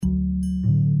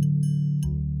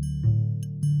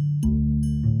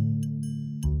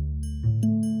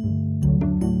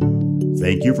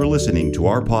Thank you for listening to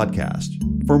our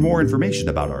podcast. For more information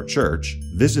about our church,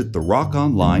 visit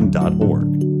therockonline.org.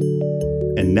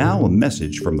 And now a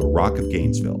message from the Rock of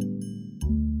Gainesville.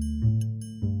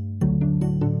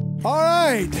 All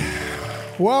right.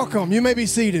 Welcome. You may be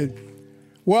seated.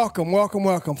 Welcome, welcome,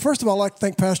 welcome. First of all, I'd like to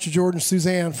thank Pastor Jordan and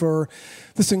Suzanne for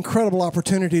this incredible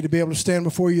opportunity to be able to stand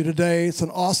before you today. It's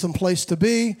an awesome place to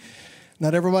be.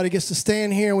 Not everybody gets to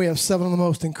stand here. We have 7 of the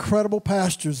most incredible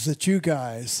pastors that you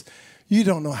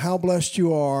don't know how blessed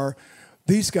you are.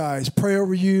 These guys pray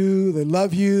over you. They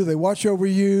love you. They watch over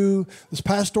you. This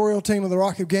pastoral team of the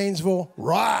Rock of Gainesville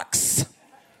rocks.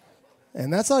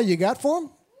 And that's all you got for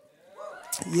them?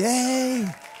 Yay.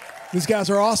 These guys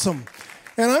are awesome.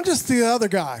 And I'm just the other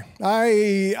guy.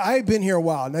 I've been here a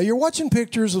while. Now, you're watching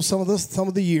pictures of some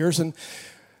of the years, and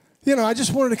I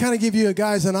just wanted to kind of give you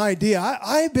guys an idea.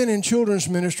 I've been in children's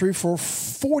ministry for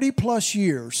 40 plus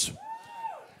years.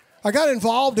 I got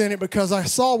involved in it because I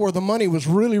saw where the money was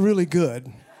really, really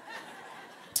good.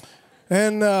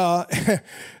 And and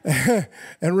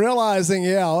realizing,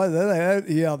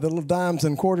 the little dimes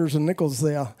and quarters and nickels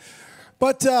there.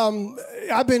 But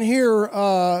I've been here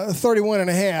 31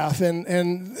 and a half,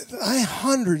 and I have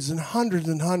hundreds and hundreds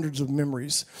and hundreds of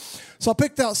memories. So I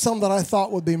picked out some that I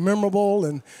thought would be memorable,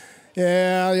 and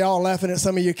y'all laughing at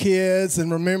some of your kids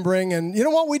and remembering. And you know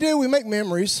what we do? We make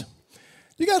memories.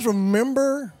 You guys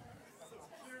remember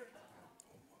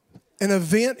an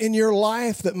event in your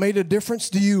life that made a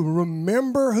difference? Do you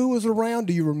remember who was around?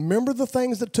 Do you remember the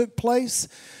things that took place?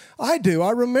 I do. I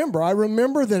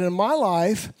remember that in my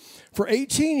life, for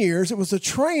 18 years, it was a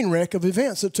train wreck of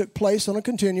events that took place on a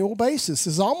continual basis.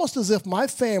 It's almost as if my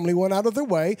family went out of their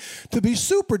way to be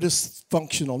super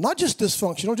dysfunctional. Not just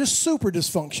dysfunctional, just super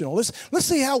dysfunctional. Let's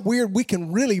see how weird we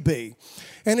can really be.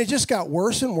 And it just got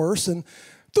worse and worse. And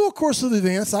through a course of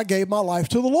events, I gave my life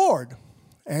to the Lord.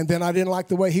 And then I didn't like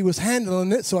the way he was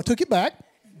handling it, so I took it back.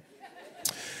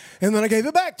 And then I gave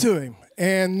it back to him.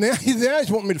 And now he's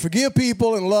wanting me to forgive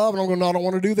people and love, and I'm going, no, I don't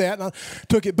want to do that. And I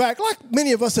took it back, like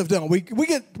many of us have done. We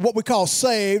get what we call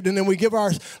saved, and then we give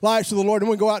our lives to the Lord, and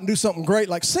we go out and do something great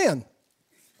like sin.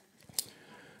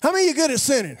 How many of you good at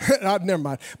sinning? Never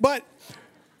mind. But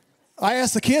I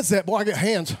asked the kids that. Boy, I got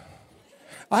hands.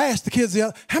 I asked the kids,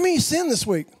 how many of you sinned this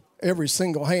week? Every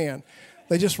single hand.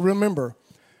 They just remember.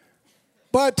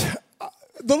 But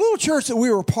the little church that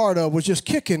we were a part of was just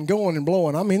kicking, going, and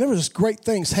blowing. I mean, there was just great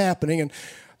things happening. And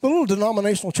the little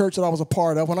denominational church that I was a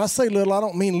part of, when I say little, I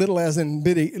don't mean little as in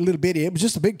little bitty. It was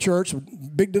just a big church,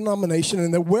 big denomination,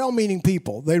 and they're well-meaning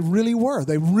people. They really were.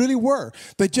 They really were.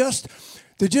 They just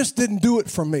didn't do it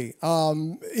for me.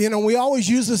 We always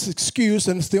use this excuse,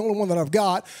 and it's the only one that I've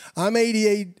got. I'm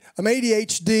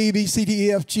ADHD, B, C, D,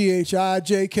 E, F, G, H, I,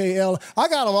 J, K, L. I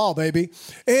got them all, baby.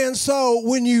 And so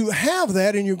when you have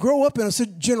that and you grow up in a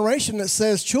generation that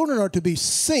says children are to be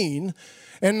seen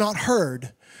and not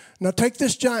heard. Now take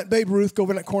this giant Babe Ruth, go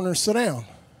over in that corner and sit down.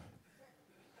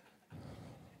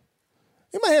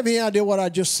 You might have any idea what I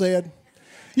just said?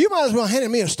 You might as well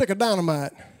hand me a stick of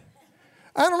dynamite.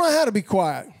 I don't know how to be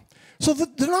quiet. So the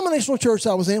denominational church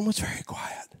I was in was very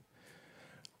quiet.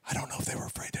 I don't know if they were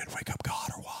afraid they'd wake up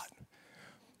God or what.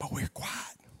 But we were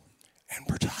quiet and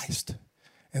precise.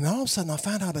 And then all of a sudden I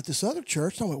found out at this other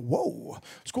church, and I went, whoa,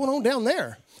 what's going on down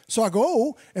there? So I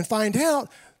go and find out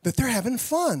that they're having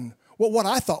fun. Well, what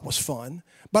I thought was fun.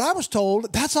 But I was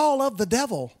told that's all of the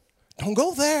devil. Don't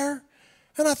go there.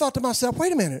 And I thought to myself,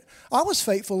 wait a minute. I was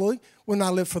faithful when I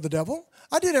lived for the devil.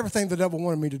 I did everything the devil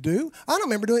wanted me to do. I don't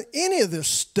remember doing any of this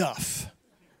stuff.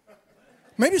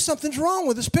 Maybe something's wrong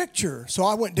with this picture. So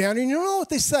I went down, and you know what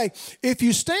they say? If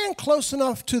you stand close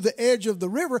enough to the edge of the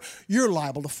river, you're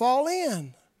liable to fall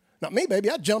in. Not me, baby.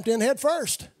 I jumped in head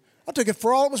first. I took it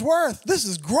for all it was worth. This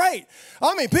is great.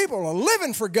 I mean, people are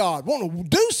living for God, want to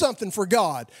do something for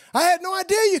God. I had no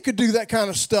idea you could do that kind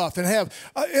of stuff and have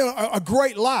a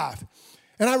great life.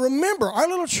 And I remember our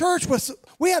little church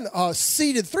we had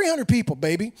seated 300 people,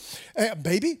 baby,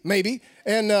 maybe,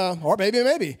 and or baby,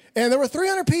 maybe. And there were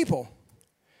 300 people.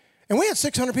 And we had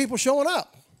 600 people showing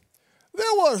up. There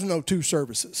was no 2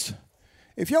 services.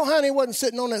 If your honey wasn't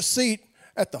sitting on that seat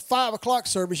at the 5 o'clock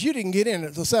service, you didn't get in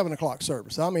at the 7 o'clock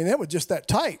service. I mean, it was just that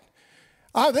tight.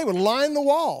 They would line the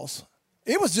walls.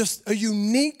 It was just a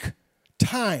unique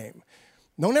time.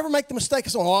 Don't ever make the mistake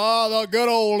of saying, the good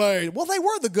old days. Well, they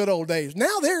were the good old days.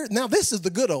 Now this is the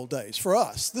good old days for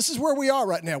us. This is where we are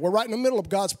right now. We're right in the middle of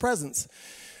God's presence.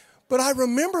 But I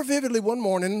remember vividly one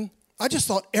morning, I just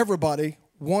thought everybody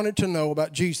wanted to know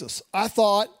about Jesus. I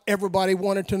thought everybody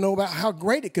wanted to know about how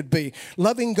great it could be,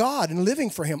 loving God and living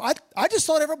for him. I just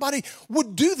thought everybody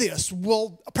would do this.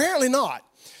 Well, apparently not.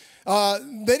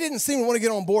 They didn't seem to want to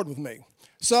get on board with me.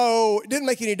 So it didn't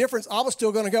make any difference. I was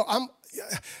still going to go.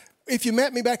 If you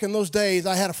met me back in those days,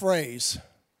 I had a phrase: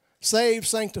 saved,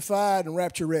 sanctified, and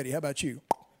rapture ready. How about you?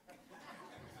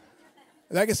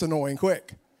 That gets annoying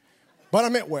quick. But I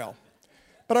meant well.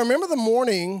 But I remember the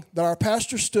morning that our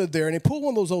pastor stood there, and he pulled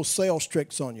one of those old sales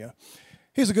tricks on you.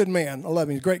 He's a good man. I love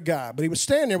him. He's a great guy. But he would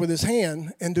stand there with his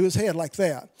hand and do his head like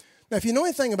that. Now, if you know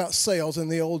anything about sales in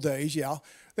the old days, yeah,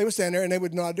 they would stand there and they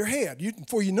would nod their head.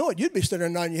 Before you know it, you'd be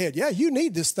standing there nodding your head. Yeah, you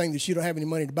need this thing that you don't have any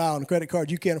money to buy on a credit card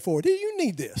you can't afford. Yeah, you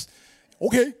need this.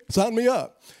 Okay, sign me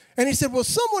up. And he said, will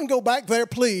someone go back there,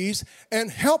 please, and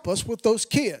help us with those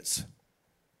kids?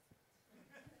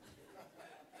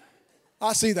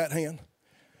 I see that hand.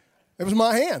 It was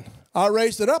my hand. I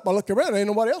raised it up. I looked around. Ain't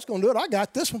nobody else going to do it. I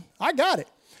got this one. I got it.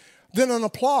 Then an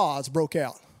applause broke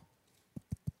out.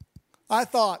 I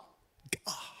thought,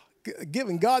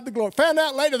 giving God the glory. Found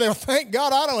out later, they'll thank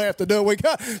God I don't have to do it. We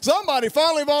got somebody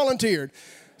finally volunteered.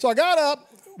 So I got up,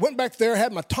 went back there,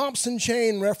 had my Thompson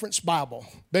Chain Reference Bible.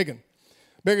 Big one.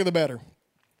 Bigger the better.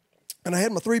 And I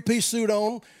had my three-piece suit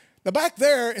on. Now, back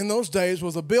there in those days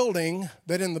was a building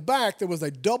that in the back there was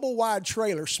a double-wide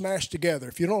trailer smashed together.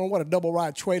 If you don't know what a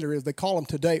double-wide trailer is, they call them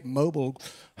today mobile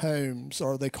homes,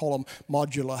 or they call them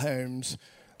modular homes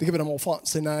to give it a more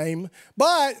fancy name.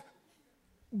 But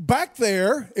back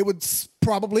there, it would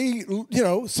probably,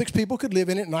 6 people could live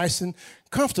in it nice and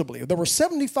comfortably. There were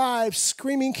 75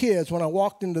 screaming kids when I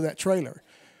walked into that trailer.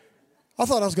 I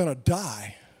thought I was going to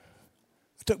die.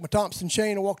 I took my Thompson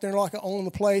chain and walked in there like I owned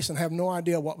the place and have no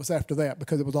idea what was after that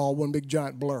because it was all one big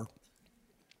giant blur.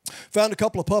 Found a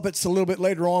couple of puppets a little bit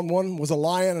later on. One was a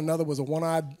lion, another was a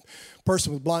one-eyed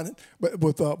person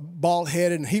with bald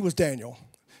head, and he was Daniel.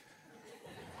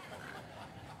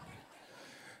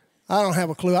 I don't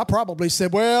have a clue. I probably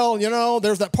said, well,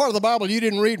 there's that part of the Bible you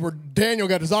didn't read where Daniel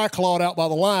got his eye clawed out by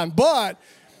the lion,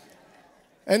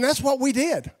 and that's what we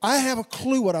did. I have a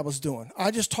clue what I was doing. I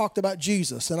just talked about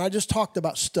Jesus, and I just talked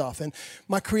about stuff and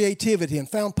my creativity and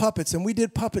found puppets, and we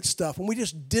did puppet stuff, and we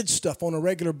just did stuff on a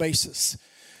regular basis.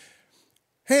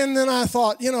 And then I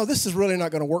thought, this is really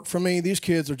not going to work for me. These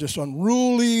kids are just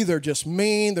unruly. They're just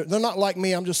mean. They're not like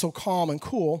me. I'm just so calm and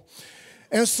cool.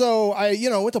 And so I,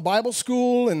 went to Bible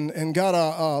school and got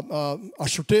a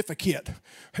certificate.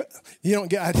 You don't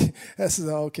get,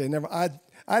 okay, never,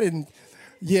 I didn't.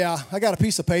 Yeah, I got a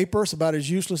piece of paper. It's about as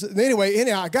useless.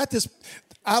 Anyhow, I got this.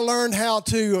 I learned how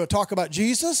to talk about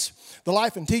Jesus, the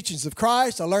life and teachings of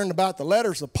Christ. I learned about the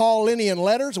letters, the Pauline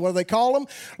letters, what do they call them?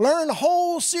 Learned a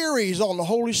whole series on the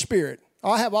Holy Spirit.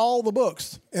 I have all the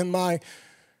books in my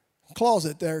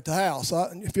closet there at the house.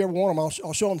 If you ever want them,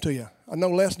 I'll show them to you. I know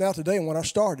less now today than when I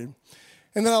started.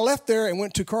 And then I left there and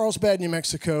went to Carlsbad, New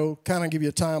Mexico. Kind of give you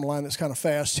a timeline that's kind of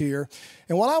fast here.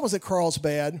 And while I was at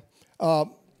Carlsbad,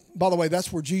 by the way,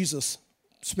 that's where Jesus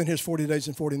spent his 40 days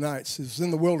and 40 nights. He was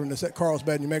in the wilderness at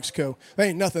Carlsbad, New Mexico. There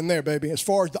ain't nothing there, baby, as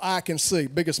far as the eye can see.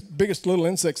 Biggest little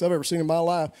insects I've ever seen in my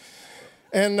life.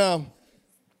 And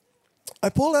I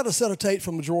pulled out a set of tape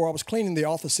from the drawer. I was cleaning the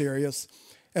office areas.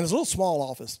 And it was a little small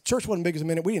office. Church wasn't big as a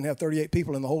minute. We didn't have 38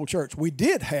 people in the whole church. We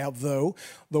did have, though,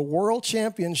 the world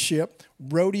championship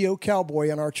rodeo cowboy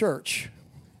in our church.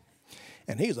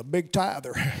 And he was a big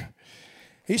tither.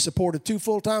 He supported 2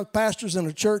 full-time pastors in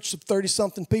a church of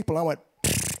 30-something people. I went,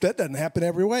 that doesn't happen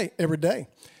every day.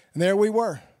 And there we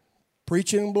were,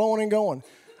 preaching and blowing and going.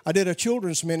 I did a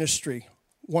children's ministry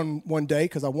one day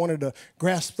because I wanted to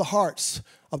grasp the hearts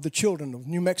of the children of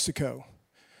New Mexico.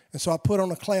 And so I put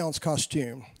on a clown's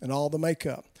costume and all the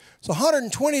makeup. So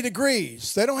 120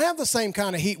 degrees. They don't have the same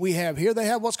kind of heat we have here. They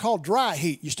have what's called dry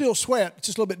heat. You still sweat. It's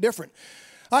just a little bit different.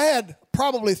 I had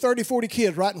probably 30, 40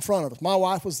 kids right in front of us. My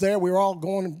wife was there. We were all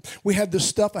going. We had this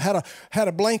stuff. I had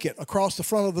a blanket across the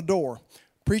front of the door,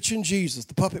 preaching Jesus.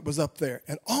 The puppet was up there.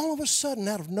 And all of a sudden,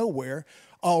 out of nowhere,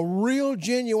 a real,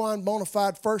 genuine, bona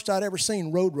fide, first I'd ever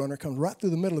seen roadrunner comes right through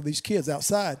the middle of these kids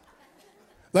outside.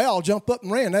 They all jumped up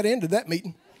and ran. That ended that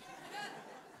meeting.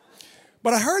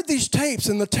 But I heard these tapes,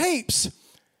 and the tapes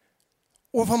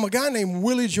were from a guy named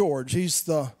Willie George. He's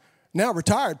the now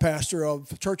retired pastor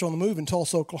of Church on the Move in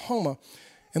Tulsa, Oklahoma.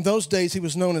 In those days, he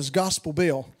was known as Gospel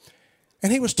Bill.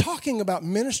 And he was talking about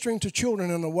ministering to children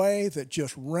in a way that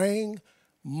just rang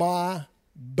my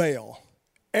bell.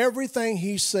 Everything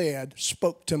he said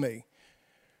spoke to me.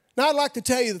 Now, I'd like to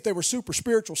tell you that they were super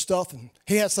spiritual stuff and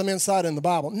he had some insight in the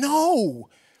Bible. No.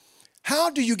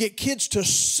 How do you get kids to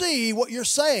see what you're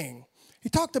saying? He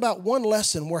talked about one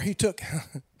lesson where he took,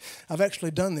 I've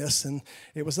actually done this, and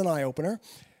it was an eye-opener.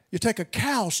 You take a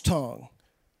cow's tongue,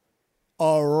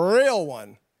 a real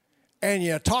one, and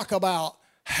you talk about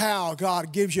how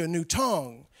God gives you a new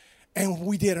tongue And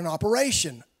we did an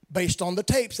operation based on the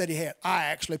tapes that he had. I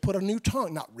actually put a new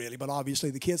tongue, not really, but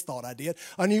obviously the kids thought I did,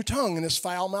 a new tongue in this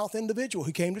foul-mouthed individual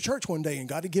who came to church one day and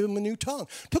God had given him a new tongue.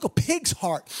 Took a pig's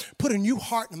heart, put a new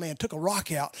heart in a man, took a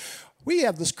rock out. We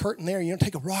have this curtain there,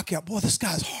 take a rock out. Boy, this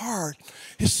guy's hard.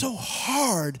 He's so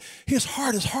hard. His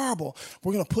heart is horrible.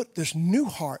 We're going to put this new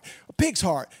heart, a pig's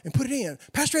heart, and put it in.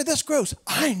 Pastor Ed, that's gross.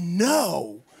 I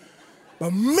know.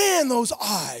 But man, those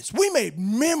eyes. We made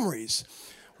memories.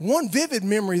 One vivid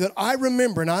memory that I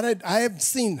remember, and I haven't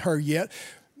seen her yet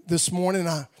this morning.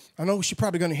 I know she's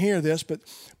probably going to hear this, but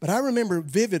I remember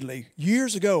vividly,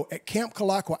 years ago at Camp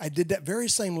Kalakwa, I did that very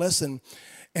same lesson,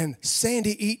 and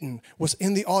Sandy Eaton was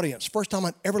in the audience. First time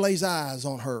I'd ever laid eyes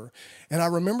on her. And I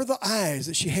remember the eyes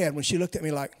that she had when she looked at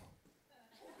me like,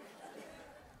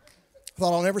 I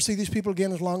thought I'll never see these people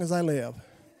again as long as I live.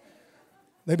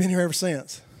 They've been here ever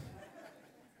since.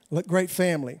 Look, great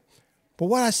family. But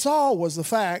what I saw was the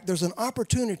fact there's an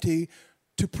opportunity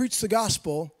to preach the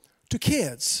gospel to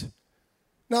kids.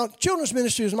 Now, children's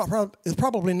ministry is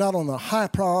probably not on the high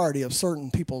priority of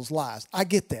certain people's lives. I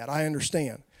get that. I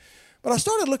understand. But I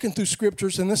started looking through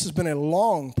scriptures, and this has been a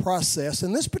long process.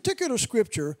 And this particular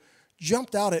scripture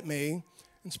jumped out at me,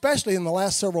 especially in the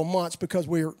last several months, because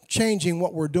we're changing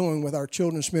what we're doing with our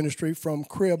children's ministry from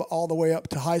crib all the way up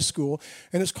to high school.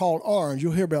 And it's called Orange.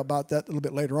 You'll hear about that a little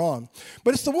bit later on.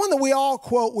 But it's the one that we all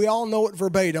quote. We all know it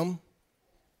verbatim,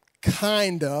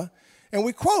 kinda. And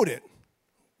we quote it.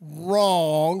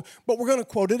 Wrong, but we're going to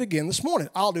quote it again this morning.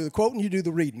 I'll do the quote and you do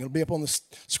the reading. It'll be up on the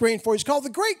screen for you. It's called The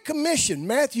Great Commission,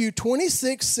 Matthew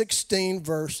 26:16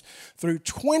 verse through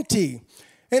 20.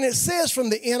 And it says from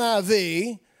the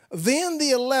NIV, then the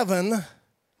 11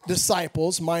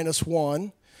 disciples, minus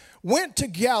one, went to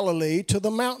Galilee to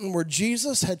the mountain where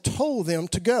Jesus had told them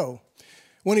to go.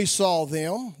 When he saw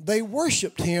them, they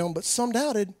worshiped him, but some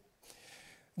doubted.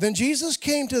 Then Jesus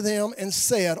came to them and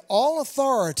said, all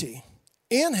authority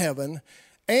in heaven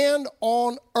and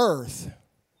on earth,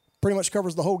 pretty much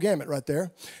covers the whole gamut right there,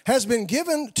 has been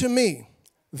given to me.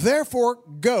 Therefore,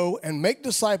 go and make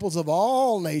disciples of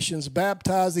all nations,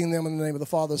 baptizing them in the name of the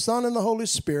Father, Son, and the Holy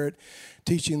Spirit,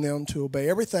 teaching them to obey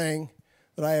everything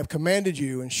that I have commanded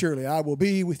you, and surely I will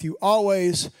be with you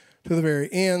always to the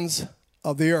very ends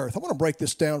of the earth. I want to break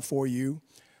this down for you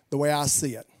the way I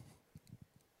see it.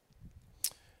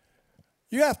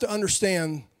 You have to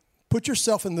understand. Put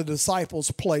yourself in the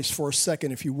disciples' place for a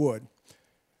second, if you would.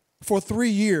 For 3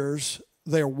 years,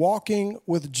 they're walking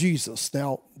with Jesus.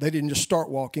 Now, they didn't just start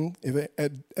walking.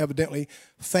 Evidently,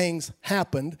 things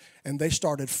happened, and they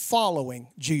started following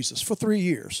Jesus for 3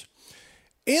 years.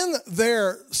 In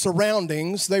their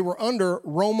surroundings, they were under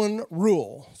Roman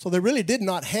rule, so they really did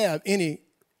not have any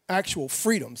actual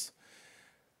freedoms.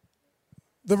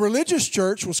 The religious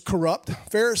church was corrupt.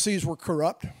 Pharisees were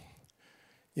corrupt.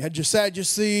 You had your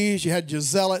Sadducees, you had your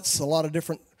Zealots, a lot of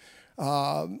different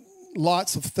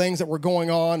lots of things that were going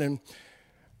on. And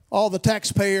all the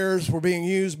taxpayers were being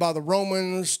used by the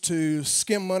Romans to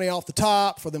skim money off the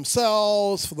top for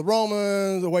themselves, for the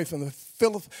Romans, away from the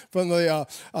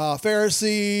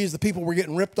Pharisees. The people were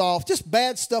getting ripped off. Just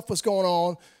bad stuff was going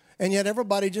on. And yet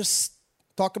everybody just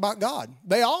talked about God.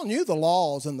 They all knew the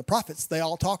laws and the prophets. They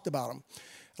all talked about them.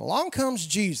 Along comes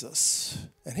Jesus,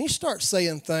 and he starts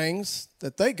saying things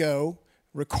that they go,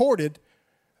 recorded,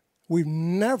 we've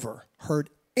never heard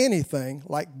anything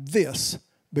like this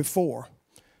before.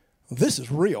 This is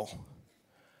real.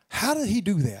 How did he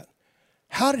do that?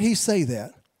 How did he say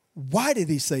that? Why did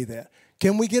he say that?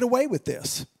 Can we get away with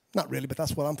this? Not really, but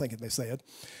that's what I'm thinking they said.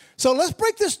 So let's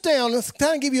break this down. Let's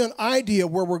kind of give you an idea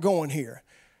of where we're going here.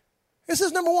 It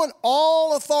says, number one,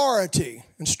 all authority.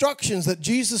 Instructions that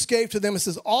Jesus gave to them. It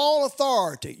says, all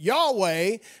authority.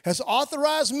 Yahweh has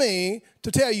authorized me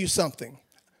to tell you something.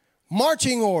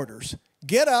 Marching orders.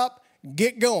 Get up,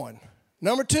 get going.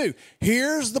 Number two,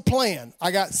 here's the plan.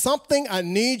 I got something I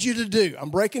need you to do. I'm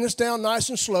breaking this down nice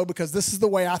and slow because this is the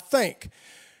way I think.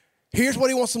 Here's what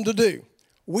he wants them to do.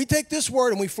 We take this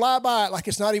word and we fly by it like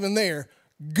it's not even there.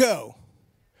 Go.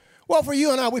 Well, for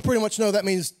you and I, we pretty much know that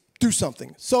means do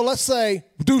something. So let's say,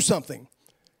 do something.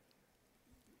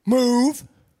 Move.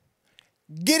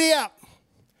 Giddy up.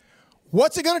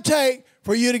 What's it going to take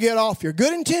for you to get off your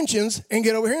good intentions and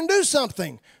get over here and do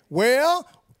something? Well,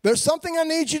 there's something I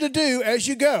need you to do as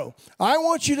you go. I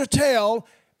want you to tell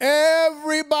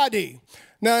everybody.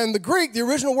 Now, in the Greek, the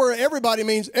original word everybody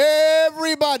means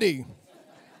everybody.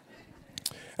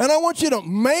 And I want you to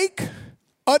make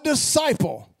a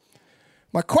disciple.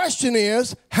 My question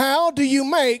is, how do you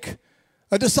make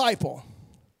a disciple?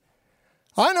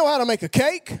 I know how to make a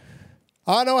cake.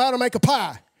 I know how to make a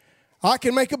pie. I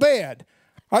can make a bed.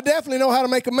 I definitely know how to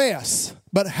make a mess.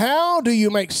 But how do you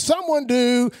make someone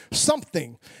do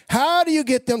something? How do you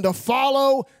get them to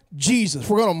follow Jesus?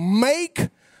 We're going to make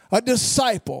a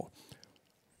disciple.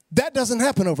 That doesn't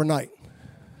happen overnight.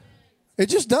 It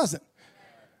just doesn't.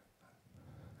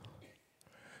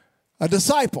 A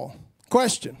disciple.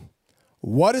 Question.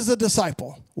 What is a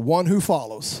disciple? One who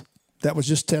follows. That was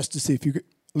just test to see if you're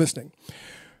listening.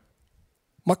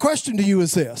 My question to you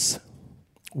is this.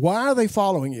 Why are they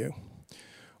following you?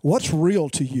 What's real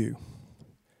to you?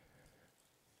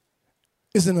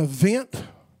 Is an event,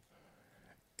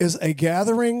 is a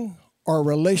gathering, or a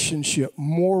relationship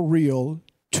more real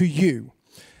to you?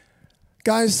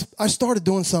 Guys, I started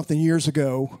doing something years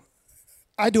ago.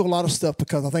 I do a lot of stuff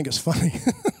because I think it's funny.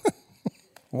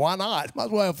 Why not? Might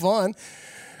as well have fun.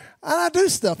 And I do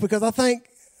stuff because I think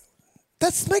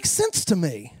that makes sense to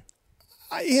me.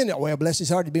 Well, bless his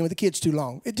heart, he's been with the kids too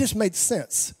long. It just made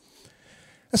sense.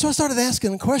 And so I started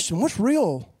asking the question, what's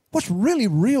real? What's really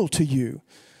real to you?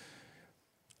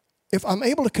 If I'm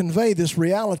able to convey this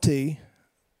reality,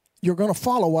 you're going to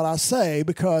follow what I say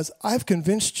because I've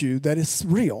convinced you that it's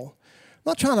real.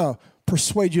 I'm not trying to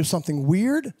persuade you of something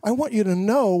weird. I want you to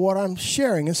know what I'm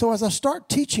sharing. And so as I start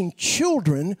teaching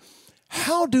children,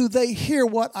 how do they hear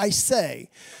what I say?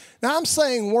 Now, I'm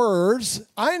saying words.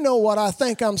 I know what I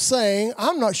think I'm saying.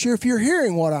 I'm not sure if you're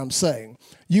hearing what I'm saying.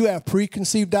 You have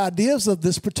preconceived ideas of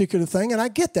this particular thing, and I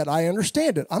get that. I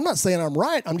understand it. I'm not saying I'm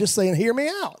right. I'm just saying hear me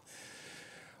out.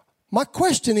 My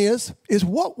question is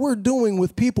what we're doing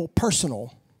with people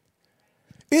personal?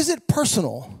 Is it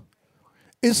personal?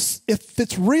 If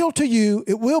it's real to you,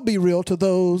 it will be real to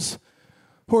those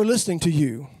who are listening to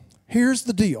you. Here's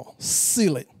the deal.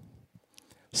 Seal it.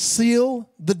 Seal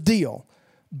the deal.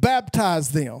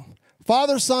 Baptize them.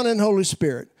 Father, Son, and Holy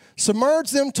Spirit.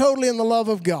 Submerge them totally in the love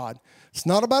of God. It's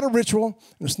not about a ritual.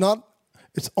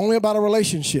 It's only about a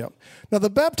relationship. Now, the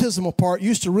baptismal part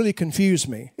used to really confuse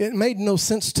me. It made no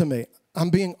sense to me. I'm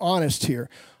being honest here.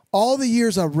 All the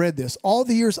years I've read this, all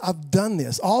the years I've done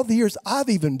this, all the years I've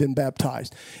even been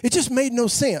baptized, it just made no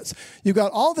sense. You've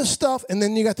got all this stuff, and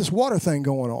then you got this water thing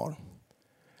going on.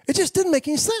 It just didn't make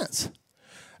any sense.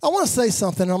 I want to say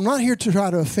something. I'm not here to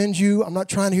try to offend you. I'm not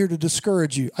trying here to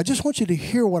discourage you. I just want you to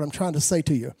hear what I'm trying to say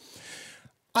to you.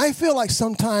 I feel like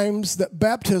sometimes that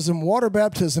baptism, water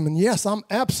baptism, and yes, I'm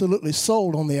absolutely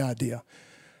sold on the idea.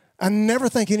 I never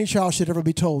think any child should ever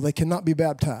be told they cannot be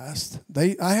baptized.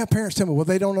 I have parents tell me, well,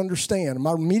 they don't understand.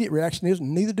 My immediate reaction is,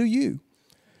 neither do you.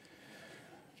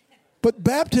 But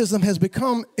baptism has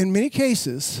become, in many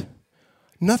cases,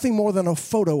 nothing more than a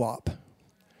photo op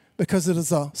because it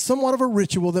is somewhat of a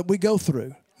ritual that we go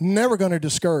through. Never going to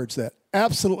discourage that.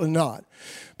 Absolutely not.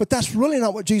 But that's really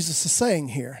not what Jesus is saying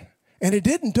here. And it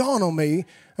didn't dawn on me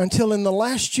until in the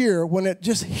last year when it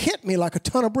just hit me like a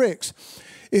ton of bricks.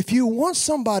 If you want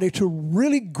somebody to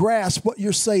really grasp what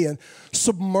you're saying,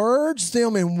 submerge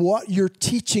them in what you're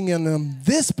teaching in them.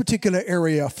 This particular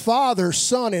area, Father,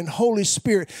 Son, and Holy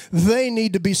Spirit, they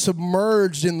need to be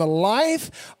submerged in the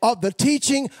life of the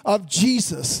teaching of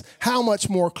Jesus. How much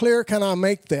more clear can I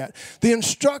make that? The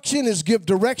instruction is give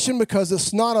direction because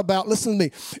it's not about, listen to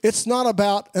me, it's not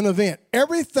about an event.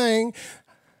 Everything,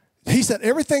 he said,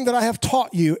 everything that I have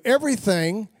taught you,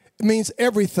 everything means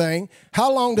everything.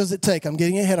 How long does it take? I'm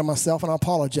getting ahead of myself, and I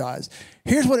apologize.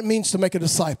 Here's what it means to make a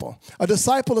disciple. A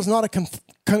disciple is not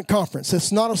a conference.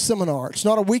 It's not a seminar. It's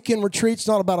not a weekend retreat. It's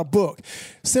not about a book.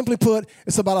 Simply put,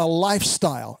 it's about a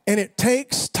lifestyle, and it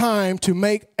takes time to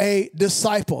make a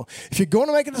disciple. If you're going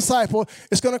to make a disciple,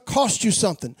 it's going to cost you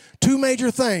something. Two major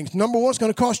things. Number one, it's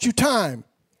going to cost you time.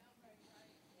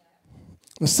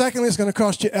 And secondly, it's going to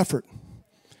cost you effort.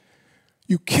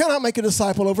 You cannot make a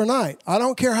disciple overnight. I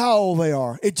don't care how old they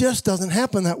are. It just doesn't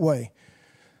happen that way.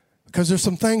 Because there's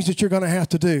some things that you're going to have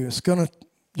to do.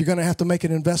 You're going to have to make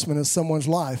an investment in someone's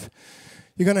life.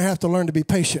 You're going to have to learn to be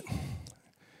patient.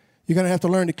 You're going to have to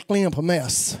learn to clean up a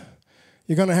mess.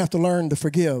 You're going to have to learn to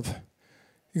forgive.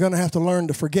 You're going to have to learn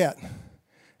to forget.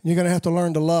 You're going to have to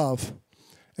learn to love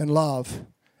and love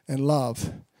and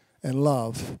love and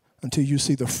love until you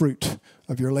see the fruit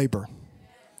of your labor.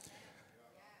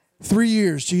 3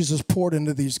 years Jesus poured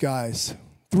into these guys.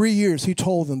 3 years he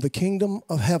told them the kingdom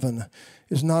of heaven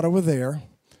is not over there.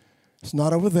 It's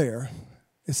not over there.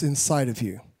 It's inside of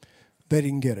you. They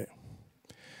didn't get it.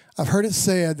 I've heard it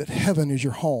said that heaven is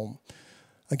your home.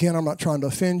 Again, I'm not trying to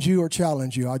offend you or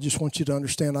challenge you. I just want you to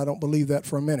understand I don't believe that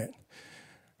for a minute.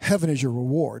 Heaven is your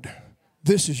reward.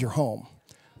 This is your home.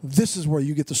 This is where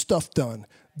you get the stuff done.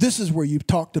 This is where you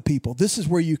talk to people. This is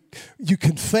where you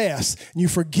confess and you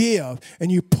forgive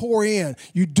and you pour in.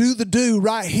 You do the do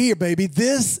right here, baby.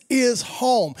 This is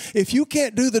home. If you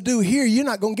can't do the do here, you're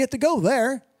not going to get to go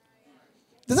there.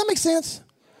 Does that make sense? Do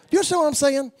you understand what I'm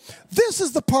saying? This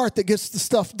is the part that gets the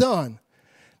stuff done.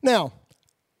 Now,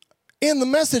 in the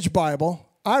Message Bible,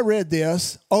 I read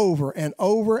this over and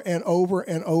over and over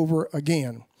and over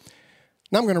again.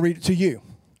 Now I'm going to read it to you.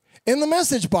 In the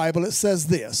Message Bible, it says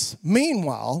this: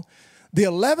 meanwhile, the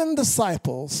 11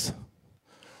 disciples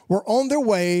were on their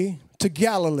way to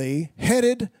Galilee,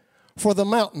 headed for the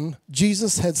mountain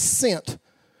Jesus had sent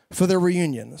for their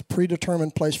reunion. It's a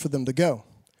predetermined place for them to go.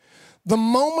 The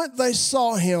moment they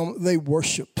saw him, they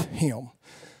worshiped him.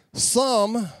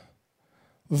 Some,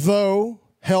 though,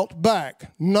 held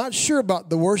back, not sure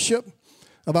about the worship,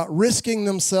 about risking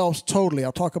themselves totally.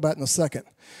 I'll talk about it in a second.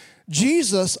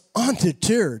 Jesus,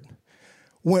 undeterred,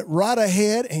 went right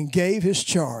ahead and gave his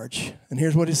charge. And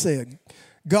here's what he said: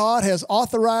 God has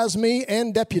authorized me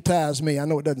and deputized me. I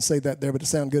know it doesn't say that there, but it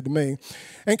sounds good to me.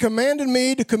 And commanded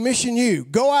me to commission you.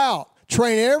 Go out,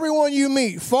 train everyone you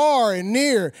meet, far and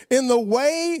near, in the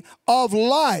way of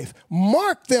life.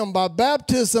 Mark them by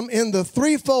baptism in the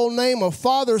threefold name of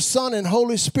Father, Son, and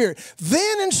Holy Spirit.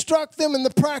 Then instruct them in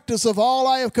the practice of all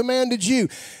I have commanded you.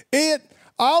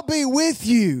 I'll be with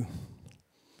you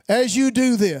as you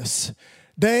do this,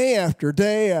 day after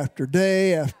day after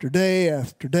day after day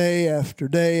after day after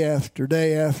day after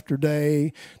day after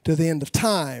day to the end of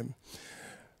time.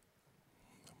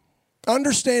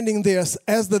 Understanding this,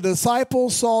 as the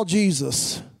disciples saw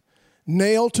Jesus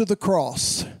nailed to the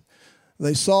cross,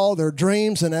 they saw their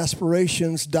dreams and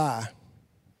aspirations die.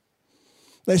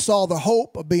 They saw the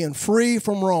hope of being free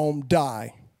from Rome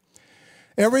die.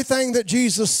 Everything that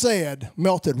Jesus said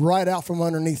melted right out from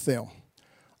underneath them.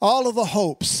 All of the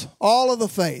hopes, all of the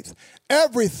faith,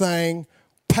 everything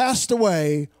passed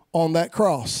away on that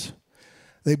cross.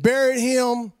 They buried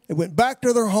him. They went back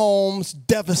to their homes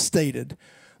devastated.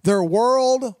 Their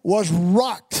world was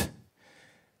rocked.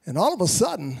 And all of a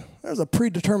sudden, there's a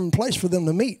predetermined place for them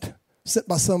to meet, sent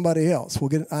by somebody else.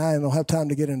 I don't have time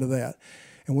to get into that.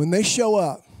 And when they show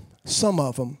up, some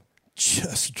of them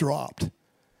just dropped.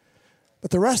 But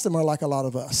the rest of them are like a lot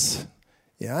of us.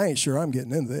 Yeah, I ain't sure I'm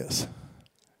getting into this.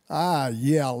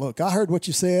 Yeah, look, I heard what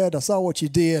you said. I saw what you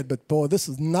did. But, boy, I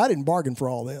didn't bargain for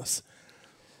all this.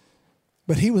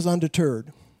 But he was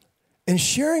undeterred. And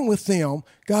sharing with them,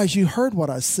 guys, you heard what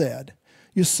I said.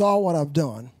 You saw what I've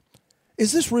done.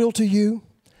 Is this real to you?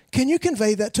 Can you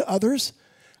convey that to others?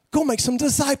 Go make some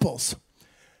disciples.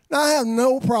 Now, I have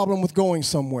no problem with going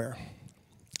somewhere.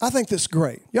 I think that's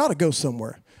great. You ought to go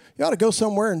somewhere. You ought to go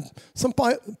somewhere and some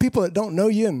people that don't know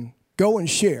you and go and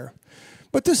share.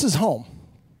 But this is home.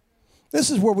 This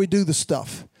is where we do the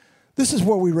stuff. This is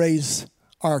where we raise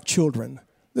our children.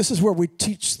 This is where we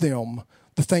teach them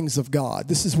the things of God.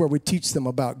 This is where we teach them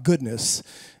about goodness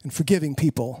and forgiving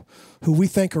people who we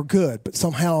think are good, but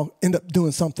somehow end up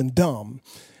doing something dumb.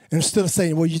 And instead of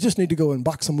saying, well, you just need to go and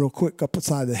box them real quick up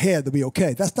inside the head, they'll be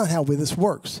okay. That's not how this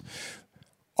works.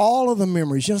 All of the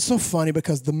memories, it's so funny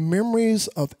because the memories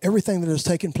of everything that has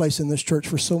taken place in this church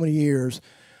for so many years,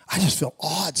 I just feel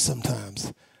odd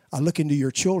sometimes. I look into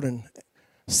your children,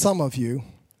 some of you,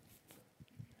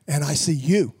 and I see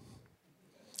you.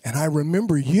 And I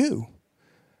remember you.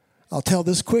 I'll tell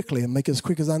this quickly and make it as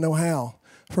quick as I know how.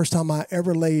 First time I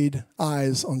ever laid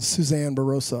eyes on Suzanne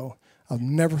Barroso. I've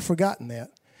never forgotten that.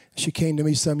 She came to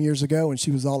me some years ago, and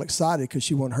she was all excited because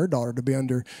she wanted her daughter to be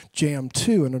under Jam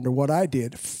 2 and under what I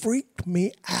did. Freaked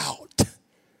me out.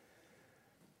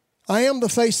 I am the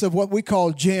face of what we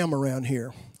call Jam around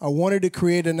here. I wanted to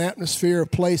create an atmosphere, a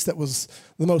place that was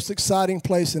the most exciting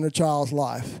place in a child's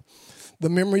life. The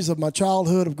memories of my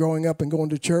childhood of growing up and going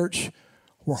to church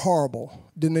were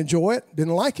horrible. Didn't enjoy it,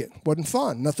 didn't like it, wasn't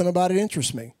fun. Nothing about it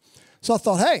interests me. So I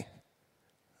thought, hey,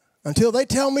 until they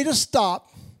tell me to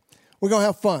stop, we're going to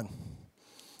have fun.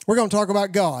 We're going to talk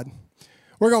about God.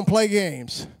 We're going to play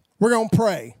games. We're going to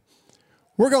pray.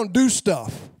 We're going to do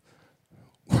stuff.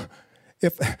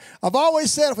 I've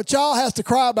always said if a child has to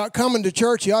cry about coming to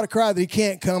church, he ought to cry that he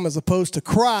can't come as opposed to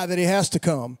cry that he has to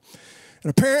come.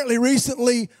 And apparently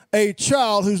recently a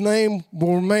child whose name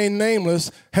will remain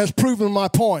nameless has proven my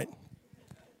point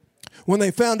when they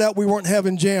found out we weren't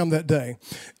having jam that day.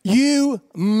 You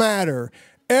matter.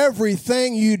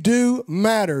 Everything you do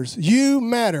matters. You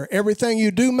matter. Everything you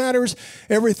do matters.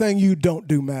 Everything you don't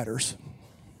do matters.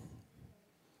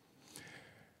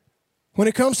 When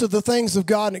it comes to the things of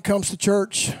God and it comes to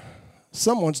church,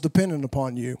 someone's dependent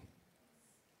upon you.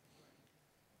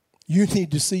 You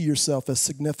need to see yourself as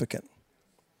significant.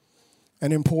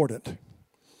 and important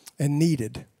and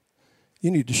needed.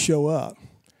 You need to show up.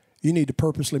 You need to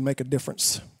purposely make a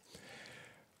difference.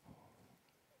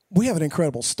 We have an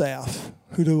incredible staff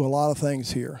who do a lot of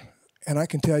things here. And I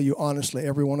can tell you honestly,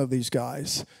 every one of these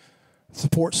guys,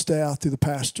 support staff through the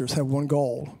pastors, have one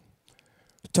goal: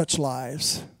 touch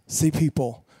lives, see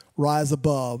people rise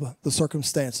above the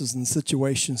circumstances and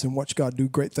situations and watch God do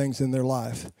great things in their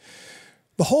life.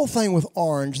 The whole thing with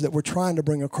Orange that we're trying to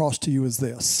bring across to you is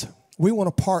this. We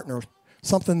want to partner,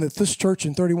 something that this church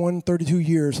in 31, 32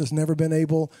 years has never been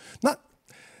able, not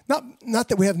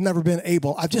that we have never been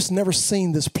able, I've just never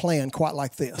seen this plan quite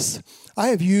like this. I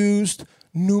have used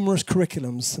numerous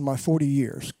curriculums in my 40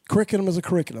 years. Curriculum is a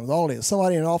curriculum, all it is.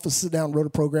 Somebody in an office sit down, wrote a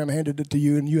program, handed it to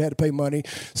you, and you had to pay money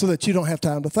so that you don't have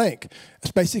time to think.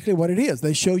 That's basically what it is.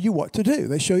 They show you what to do.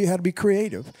 They show you how to be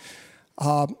creative.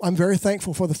 I'm very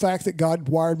thankful for the fact that God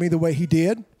wired me the way he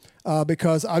did,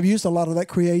 because I've used a lot of that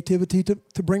creativity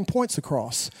to bring points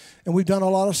across. And we've done a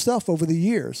lot of stuff over the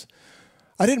years.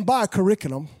 I didn't buy a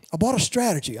curriculum. I bought a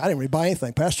strategy. I didn't really buy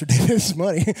anything. Pastor did his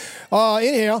money.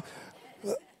 Anyhow,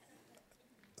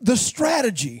 the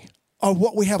strategy of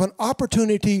what we have an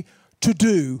opportunity to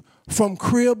do from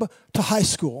crib to high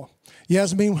school.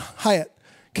 Yasmin Hyatt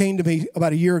came to me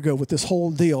about a year ago with this whole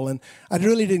deal, and I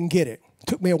really didn't get it. It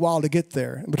took me a while to get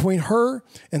there. And between her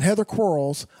and Heather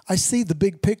Quarles, I see the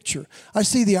big picture. I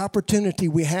see the opportunity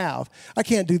we have. I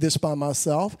can't do this by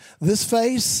myself. This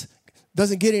face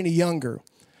doesn't get any younger.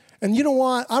 And you know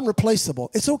what? I'm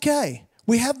replaceable. It's okay.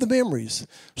 We have the memories.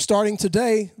 Starting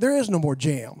today, there is no more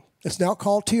jam. It's now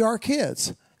called TR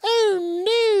Kids.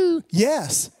 Oh, no.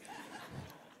 Yes.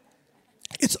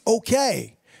 It's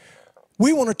okay.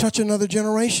 We want to touch another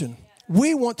generation.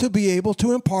 We want to be able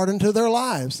to impart into their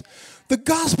lives. The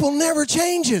gospel never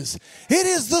changes. It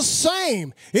is the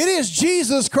same. It is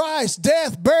Jesus Christ,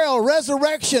 death, burial,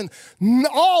 resurrection,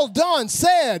 all done,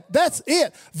 said. That's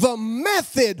it. The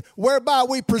method whereby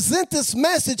we present this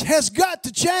message has got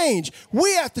to change.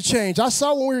 We have to change. I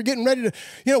saw when we were getting ready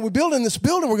to, we're building this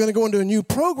building. We're going to go into a new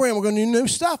program. We're going to do new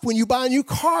stuff. When you buy a new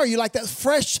car, you like that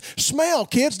fresh smell.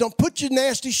 Kids, don't put your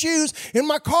nasty shoes in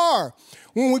my car.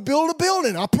 When we build a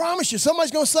building, I promise you,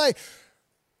 somebody's going to say,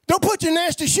 don't put your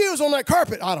nasty shoes on that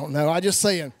carpet. I don't know. I'm just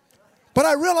saying. But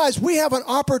I realize we have an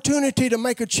opportunity to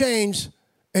make a change,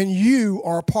 and you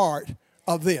are a part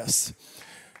of this.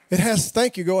 It has,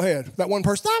 thank you, go ahead. That one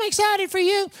person, I'm excited for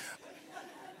you.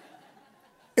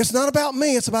 It's not about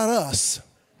me, it's about us.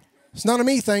 It's not a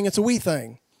me thing, it's a we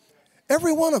thing.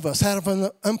 Every one of us have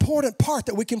an important part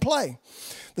that we can play.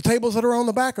 The tables that are on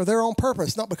the back are there on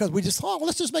purpose, not because we just,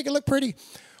 let's just make it look pretty.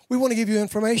 We want to give you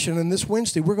information, and this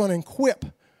Wednesday we're going to equip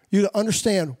you to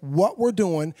understand what we're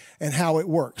doing and how it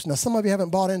works. Now, some of you haven't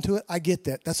bought into it. I get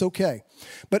that. That's okay.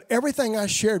 But everything I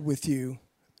shared with you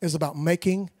is about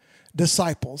making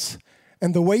disciples.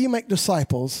 And the way you make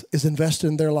disciples is invest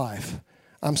in their life.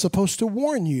 I'm supposed to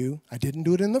warn you, I didn't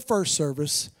do it in the first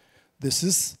service.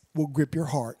 This will grip your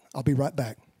heart. I'll be right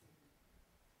back.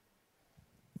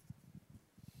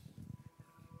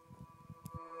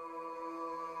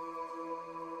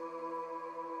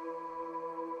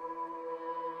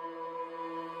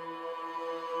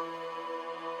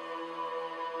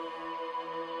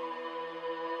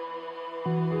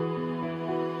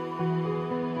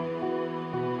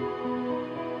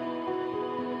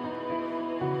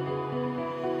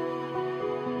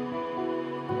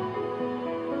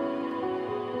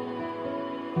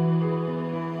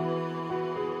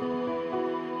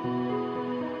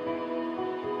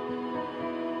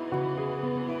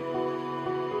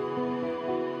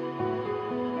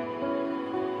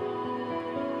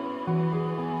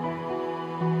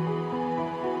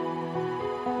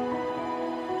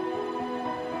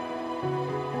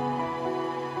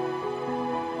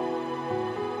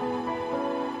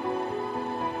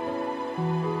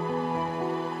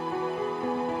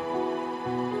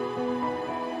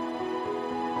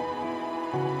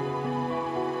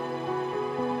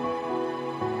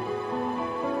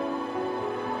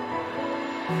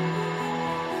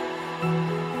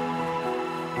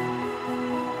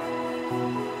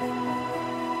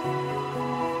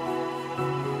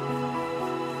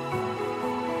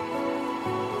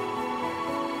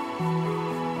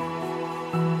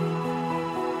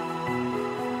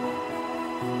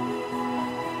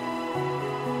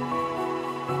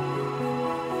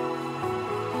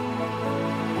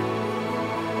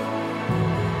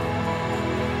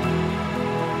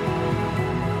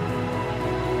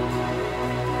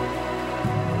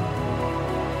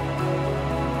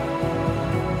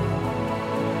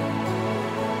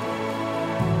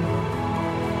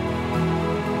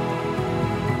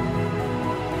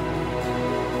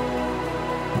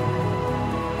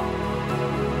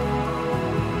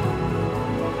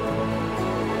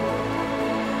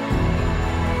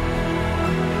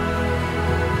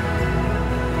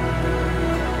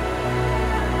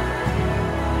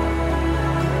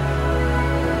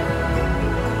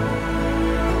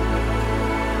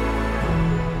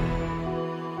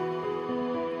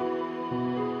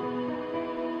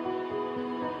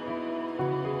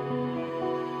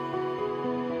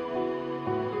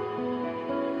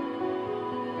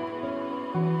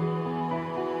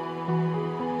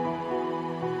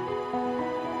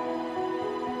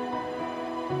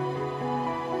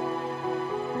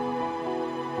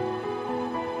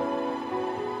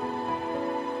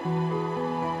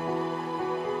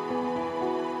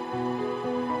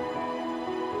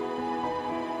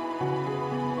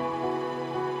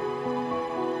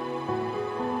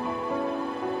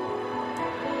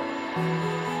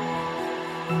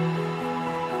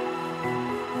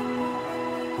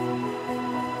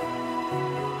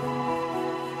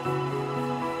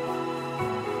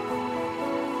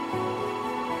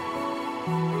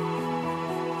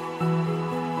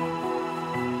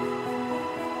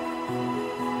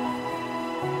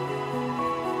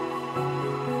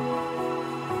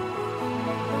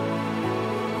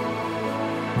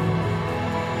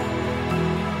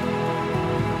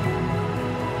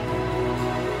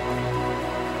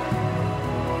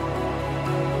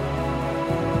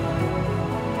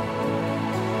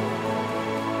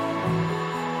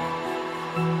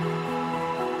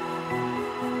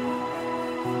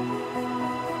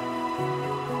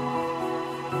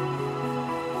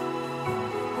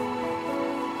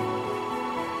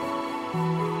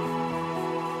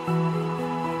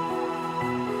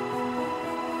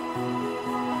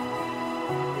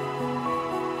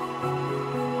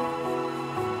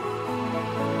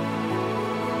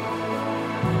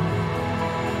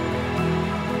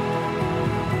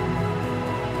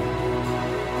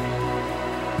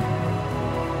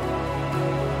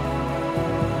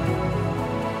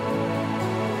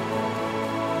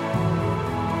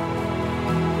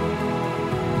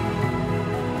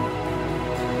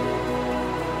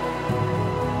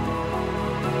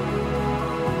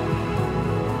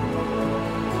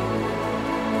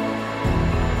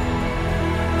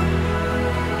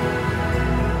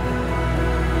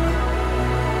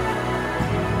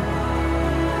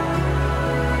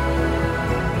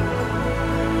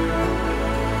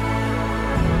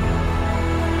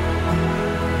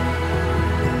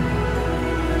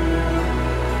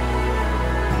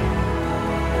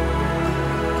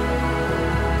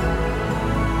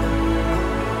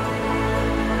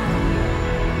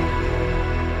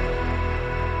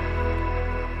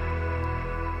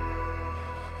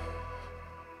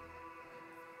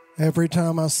 Every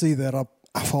time I see that,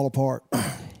 I fall apart.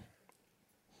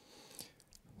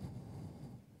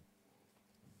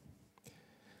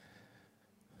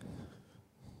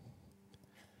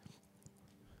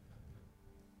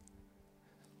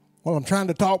 Well, I'm trying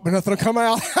to talk, but nothing will come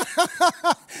out.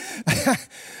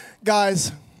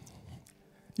 Guys,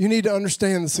 you need to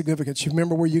understand the significance. You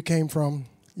remember where you came from.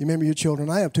 You remember your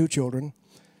children. I have 2 children.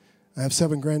 I have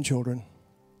 7 grandchildren.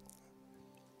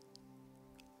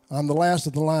 I'm the last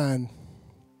of the line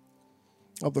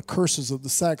of the curses of the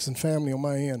Saxon family on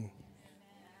my end.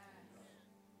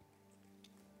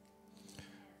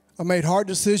 I made hard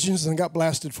decisions and got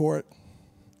blasted for it.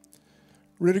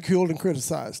 Ridiculed and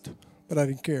criticized, but I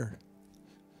didn't care.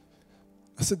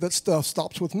 I said, that stuff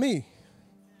stops with me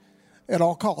at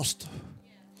all cost.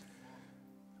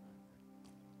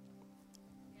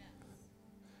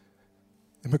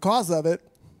 And because of it,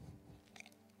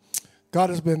 God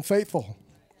has been faithful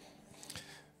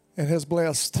and has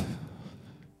blessed.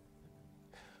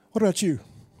 What about you?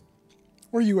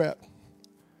 Where are you at?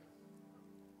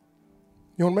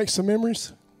 You want to make some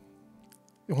memories?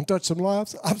 You want to touch some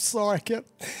lives? I'm sorry,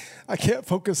 I can't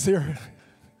focus here.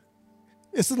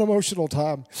 It's an emotional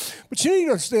time. But you need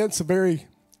to understand it's a very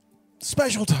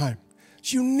special time.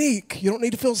 It's unique. You don't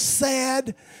need to feel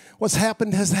sad. What's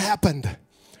happened has happened.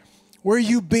 Where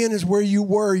you've been is where you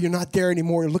were. You're not there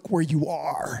anymore. Look where you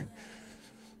are.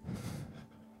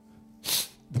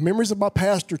 The memories of my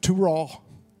past are too raw.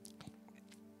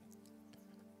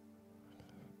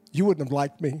 You wouldn't have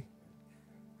liked me.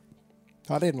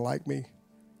 I didn't like me.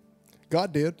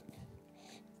 God did.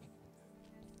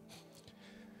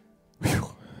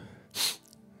 Whew.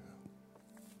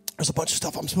 There's a bunch of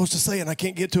stuff I'm supposed to say, and I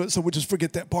can't get to it, so we'll just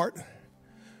forget that part.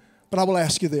 But I will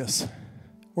ask you this.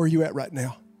 Where are you at right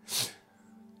now?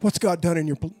 What's God done in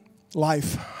your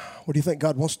life? What do you think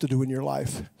God wants to do in your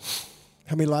life?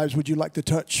 How many lives would you like to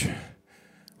touch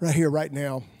right here, right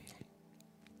now?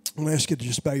 I'm going to ask you to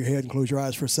just bow your head and close your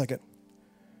eyes for a second.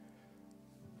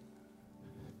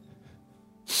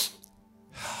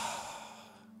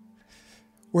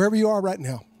 Wherever you are right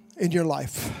now in your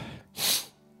life,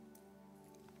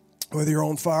 whether you're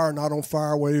on fire or not on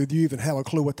fire, whether you even have a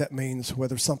clue what that means,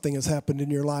 whether something has happened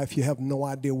in your life, you have no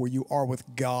idea where you are with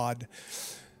God.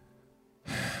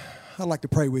 I'd like to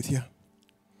pray with you.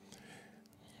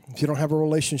 If you don't have a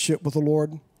relationship with the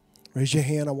Lord, raise your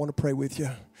hand. I want to pray with you.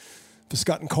 If it's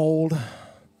gotten cold and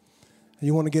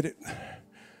you want to get it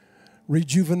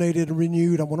rejuvenated and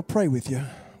renewed, I want to pray with you.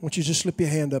 I want you to just slip your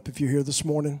hand up if you're here this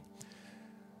morning.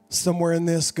 Somewhere in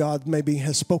this, God maybe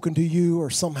has spoken to you, or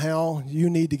somehow you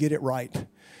need to get it right.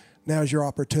 Now's your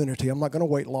opportunity. I'm not going to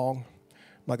wait long.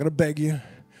 I'm not going to beg you.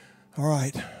 All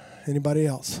right. Anybody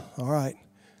else? All right.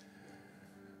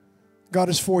 God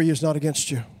is for you. He's not against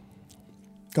you.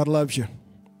 God loves you.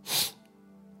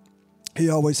 He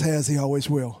always has. He always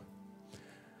will.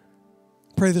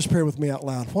 Pray this prayer with me out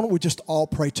loud. Why don't we just all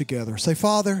pray together? Say,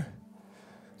 Father,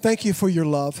 thank you for your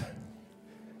love.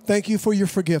 Thank you for your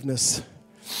forgiveness.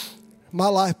 My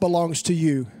life belongs to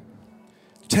you.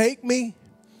 Take me,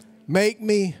 make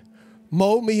me,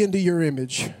 mold me into your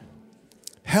image.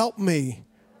 Help me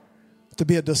to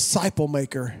be a disciple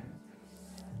maker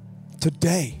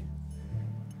today.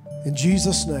 In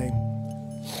Jesus' name,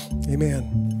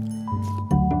 amen.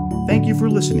 Thank you for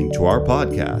listening to our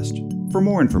podcast. For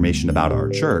more information about our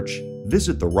church,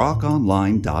 visit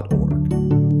therockonline.org.